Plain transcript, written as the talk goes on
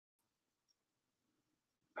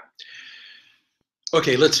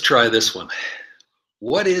Okay, let's try this one.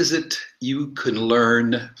 What is it you can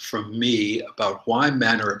learn from me about why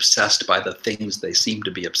men are obsessed by the things they seem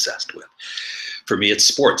to be obsessed with? For me, it's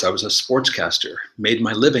sports. I was a sportscaster, made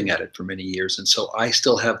my living at it for many years. And so I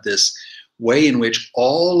still have this way in which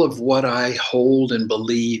all of what I hold and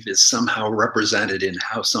believe is somehow represented in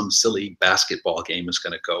how some silly basketball game is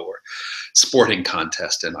going to go or sporting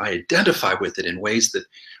contest. And I identify with it in ways that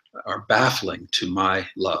are baffling to my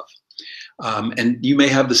love. And you may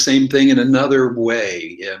have the same thing in another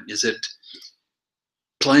way. Is it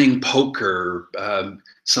playing poker,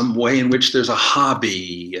 some way in which there's a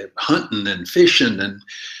hobby, hunting and fishing, and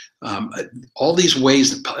um, all these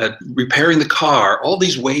ways, repairing the car, all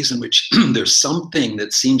these ways in which there's something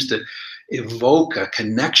that seems to evoke a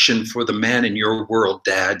connection for the man in your world,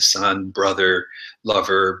 dad, son, brother,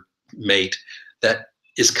 lover, mate, that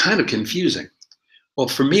is kind of confusing. Well,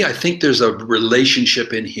 for me, I think there's a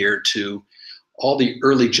relationship in here to all the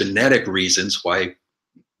early genetic reasons why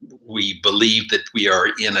we believe that we are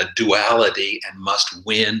in a duality and must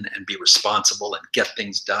win and be responsible and get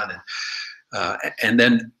things done. And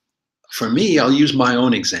then for me, I'll use my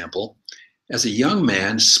own example. As a young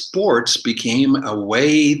man, sports became a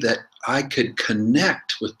way that I could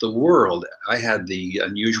connect with the world. I had the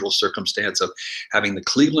unusual circumstance of having the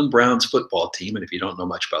Cleveland Browns football team. And if you don't know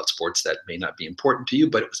much about sports, that may not be important to you,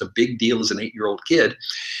 but it was a big deal as an 8-year-old kid.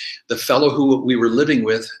 The fellow who we were living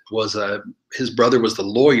with was his brother was the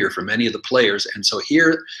lawyer for many of the players. And so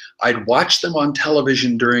here I'd watch them on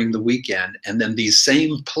television during the weekend. And then these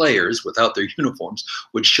same players without their uniforms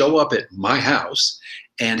would show up at my house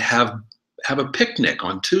and have a picnic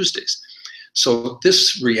on Tuesdays. So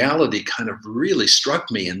this reality kind of really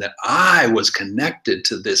struck me in that I was connected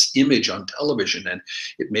to this image on television, and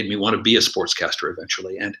it made me want to be a sportscaster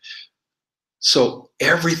eventually. And so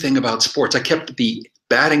everything about sports, I kept the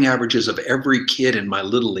batting averages of every kid in my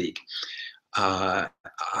little league. I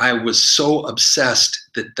was so obsessed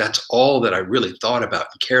that that's all that I really thought about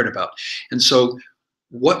and cared about. And so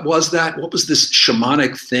what was that? What was this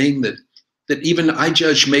shamanic thing that even I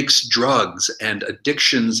judge makes drugs and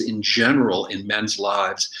addictions in general in men's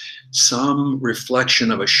lives some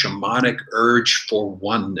reflection of a shamanic urge for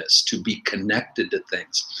oneness, to be connected to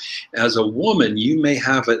things. As a woman, you may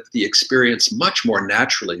have the experience much more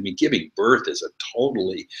naturally. I mean, giving birth is a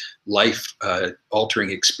totally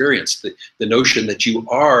life-altering experience. The notion that you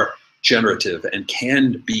are generative and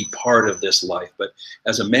can be part of this life. But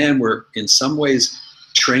as a man, we're in some ways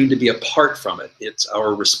trained to be apart from it. It's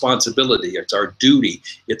our responsibility, it's our duty,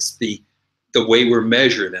 it's the way we're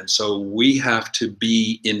measured. And so we have to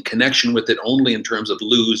be in connection with it only in terms of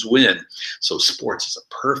lose, win. So sports is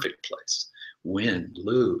a perfect place. Win,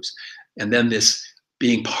 lose. And then this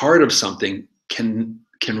being part of something can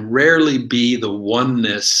rarely be the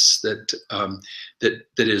oneness that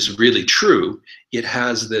is really true. It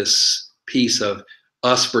has this piece of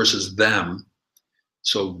us versus them.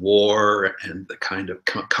 So war and the kind of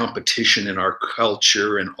competition in our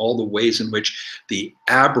culture and all the ways in which the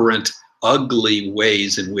aberrant, ugly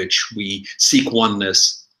ways in which we seek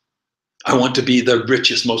oneness. I want to be the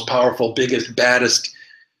richest, most powerful, biggest, baddest.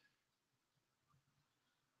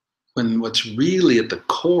 When what's really at the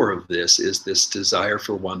core of this is this desire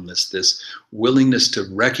for oneness, this willingness to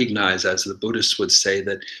recognize, as the Buddhists would say,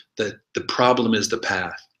 that the problem is the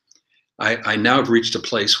path. I now have reached a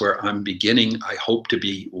place where I'm beginning, I hope, to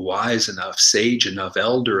be wise enough, sage enough,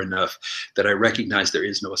 elder enough, that I recognize there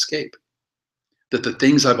is no escape. That the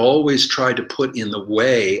things I've always tried to put in the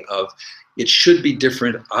way of it should be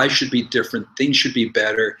different, I should be different, things should be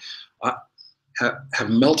better, have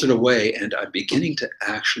melted away, and I'm beginning to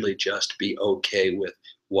actually just be okay with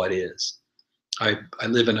what is. I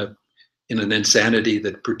live in an insanity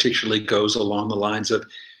that particularly goes along the lines of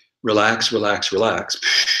relax, relax, relax.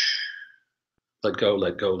 Let go,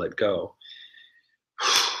 let go, let go.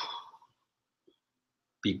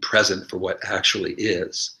 Be present for what actually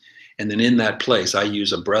is. And then in that place, I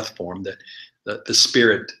use a breath form that the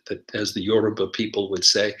spirit, that as the Yoruba people would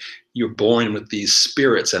say, you're born with these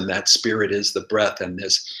spirits, and that spirit is the breath. And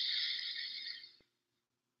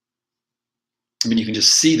you can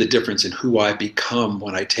just see the difference in who I become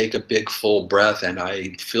when I take a big full breath and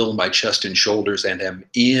I fill my chest and shoulders and am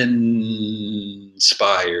inspired.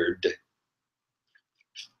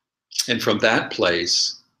 And from that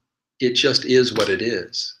place, it just is what it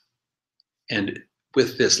is. And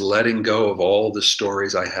with this letting go of all the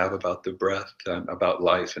stories I have about the breath, about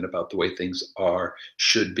life, and about the way things are,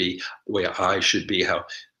 should be, the way I should be, how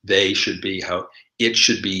they should be, how it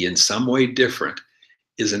should be in some way different,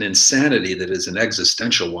 is an insanity that is an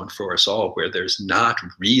existential one for us all, where there's not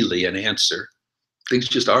really an answer. Things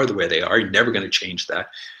just are the way they are. You're never going to change that.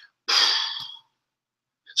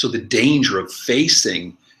 So the danger of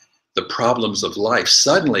facing the problems of life,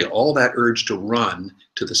 suddenly all that urge to run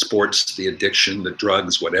to the sports, the addiction, the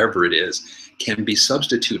drugs, whatever it is, can be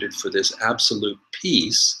substituted for this absolute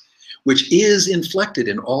peace, which is inflected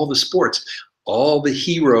in all the sports. All the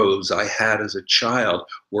heroes I had as a child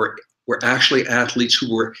were actually athletes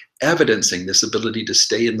who were evidencing this ability to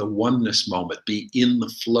stay in the oneness moment, be in the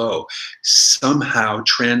flow, somehow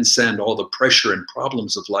transcend all the pressure and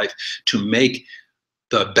problems of life to make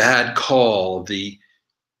the bad call, the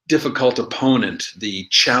difficult opponent, the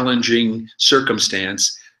challenging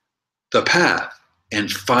circumstance, the path,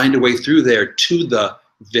 and find a way through there to the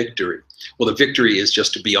victory. Well, the victory is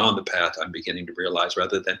just to be on the path, I'm beginning to realize,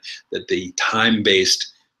 rather than that the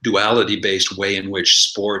time-based, duality-based way in which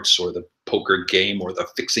sports or the poker game or the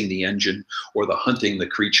fixing the engine or the hunting the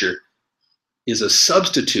creature is a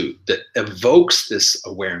substitute that evokes this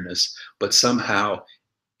awareness, but somehow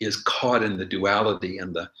is caught in the duality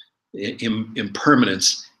and the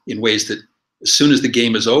impermanence in ways that as soon as the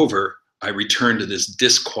game is over, I return to this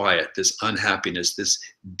disquiet, this unhappiness, this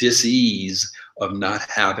dis-ease of not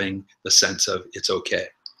having the sense of it's okay.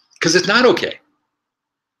 Because it's not okay.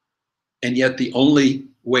 And yet the only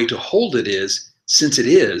way to hold it is, since it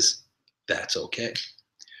is, that's okay.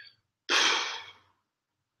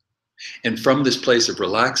 And from this place of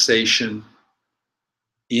relaxation,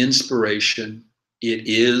 inspiration, it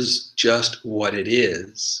is just what it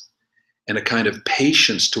is, and a kind of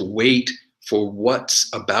patience to wait for what's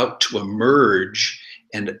about to emerge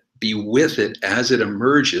and be with it as it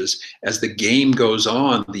emerges. As the game goes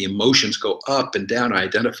on, the emotions go up and down. I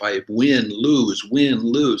identify win, lose, win,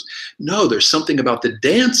 lose. No, there's something about the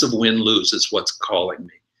dance of win, lose is what's calling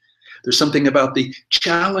me. There's something about the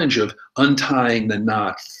challenge of untying the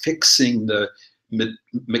knot, fixing the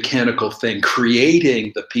mechanical thing,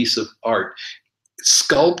 creating the piece of art,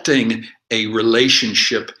 sculpting a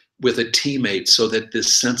relationship with a teammate so that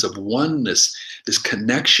this sense of oneness, this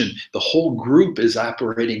connection, the whole group is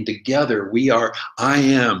operating together. I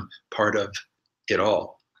am part of it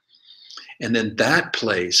all. And then that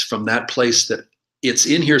place, from that place that it's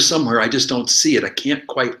in here somewhere, I just don't see it. I can't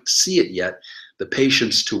quite see it yet. The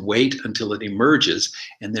patience to wait until it emerges.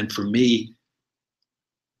 And then for me,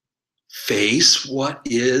 face what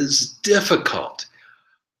is difficult.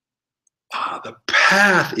 The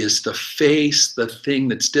path is to face the thing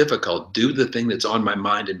that's difficult, do the thing that's on my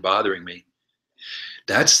mind and bothering me.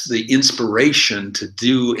 That's the inspiration to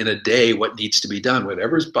do in a day what needs to be done.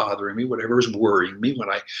 Whatever's bothering me, whatever's worrying me, when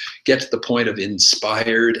I get to the point of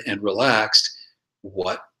inspired and relaxed,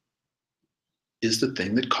 what is the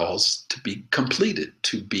thing that calls to be completed,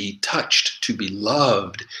 to be touched, to be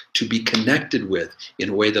loved, to be connected with in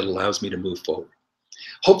a way that allows me to move forward.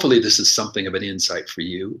 Hopefully this is something of an insight for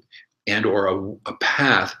you, and or a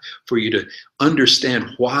path for you to understand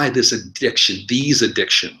why this addiction, these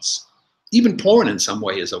addictions, even porn in some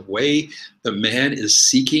way, is a way the man is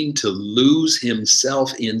seeking to lose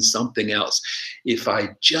himself in something else. If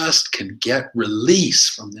I just can get release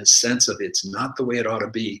from this sense of it's not the way it ought to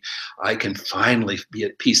be, I can finally be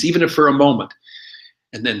at peace, even if for a moment.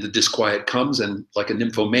 And then the disquiet comes, and like a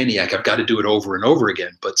nymphomaniac, I've got to do it over and over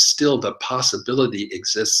again. But still the possibility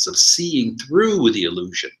exists of seeing through the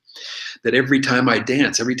illusion. That every time I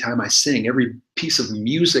dance, every time I sing, every piece of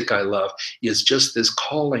music I love is just this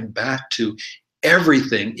calling back to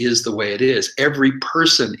everything is the way it is. Every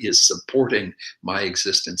person is supporting my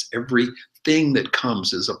existence. Everything that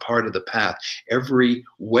comes is a part of the path. Every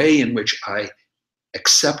way in which I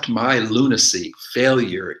accept my lunacy,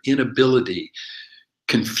 failure, inability,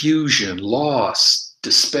 confusion, loss,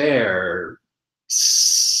 despair,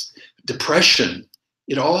 depression,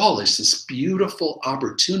 it all is this beautiful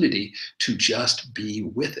opportunity to just be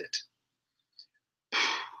with it,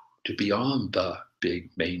 to be on the big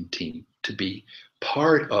main team, to be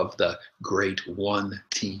part of the great one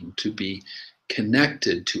team, to be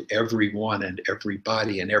connected to everyone and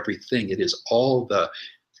everybody and everything. It is all to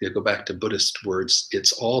go back to Buddhist words,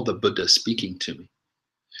 it's all the Buddha speaking to me.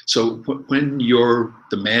 So when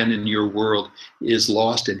the man in your world is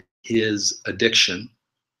lost in his addiction,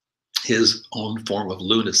 his own form of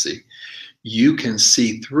lunacy, you can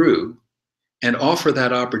see through and offer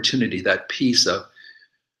that opportunity, that piece of,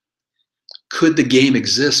 could the game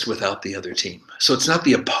exist without the other team? So it's not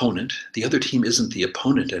the opponent. The other team isn't the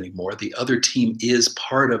opponent anymore. The other team is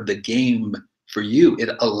part of the game for you. It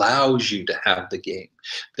allows you to have the game.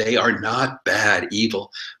 They are not bad, evil.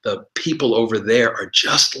 The people over there are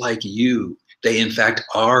just like you. They, in fact,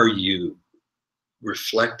 are you,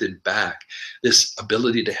 reflected back. This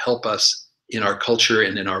ability to help us in our culture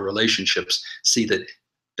and in our relationships see that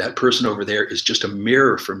that person over there is just a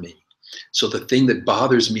mirror for me. So the thing that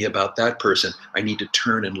bothers me about that person, I need to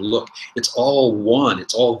turn and look. It's all one.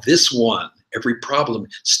 It's all this one. Every problem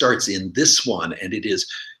starts in this one, and it is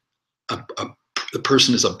the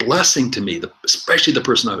person is a blessing to me, especially the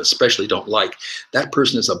person I especially don't like. That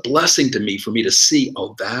person is a blessing to me for me to see,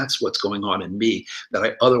 oh, that's what's going on in me that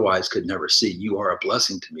I otherwise could never see. You are a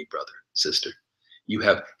blessing to me, brother, sister. You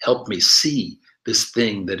have helped me see this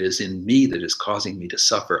thing that is in me that is causing me to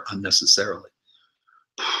suffer unnecessarily.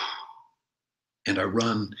 And I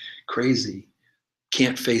run crazy,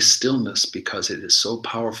 can't face stillness because it is so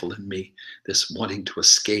powerful in me, this wanting to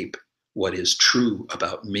escape what is true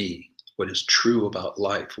about me, what is true about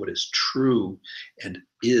life, what is true and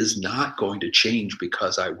is not going to change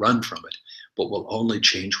because I run from it, but will only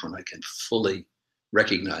change when I can fully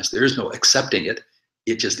recognize there is no accepting it.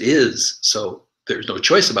 It just is. So there's no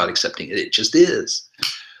choice about accepting it. It just is.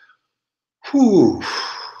 Whew.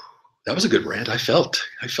 That was a good rant. I felt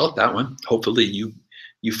that one. Hopefully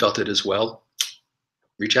you felt it as well.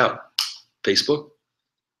 Reach out. Facebook,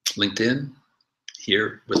 LinkedIn,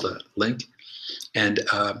 here with a link. And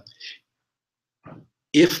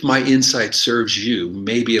if my insight serves you,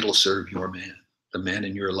 maybe it'll serve your man, the man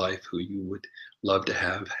in your life who you would love to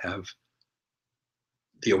have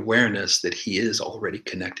the awareness that he is already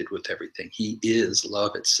connected with everything. He is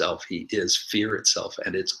love itself. He is fear itself,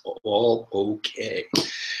 and it's all okay.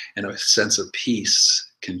 And a sense of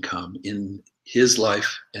peace can come in his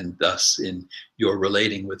life and thus in your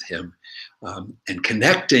relating with him and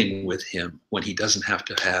connecting with him when he doesn't have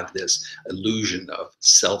to have this illusion of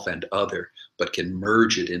self and other, but can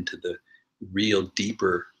merge it into the real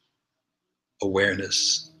deeper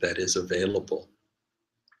awareness that is available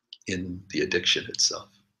in the addiction itself.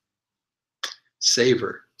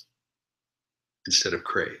 Savor instead of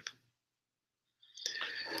crave.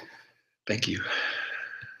 Thank you.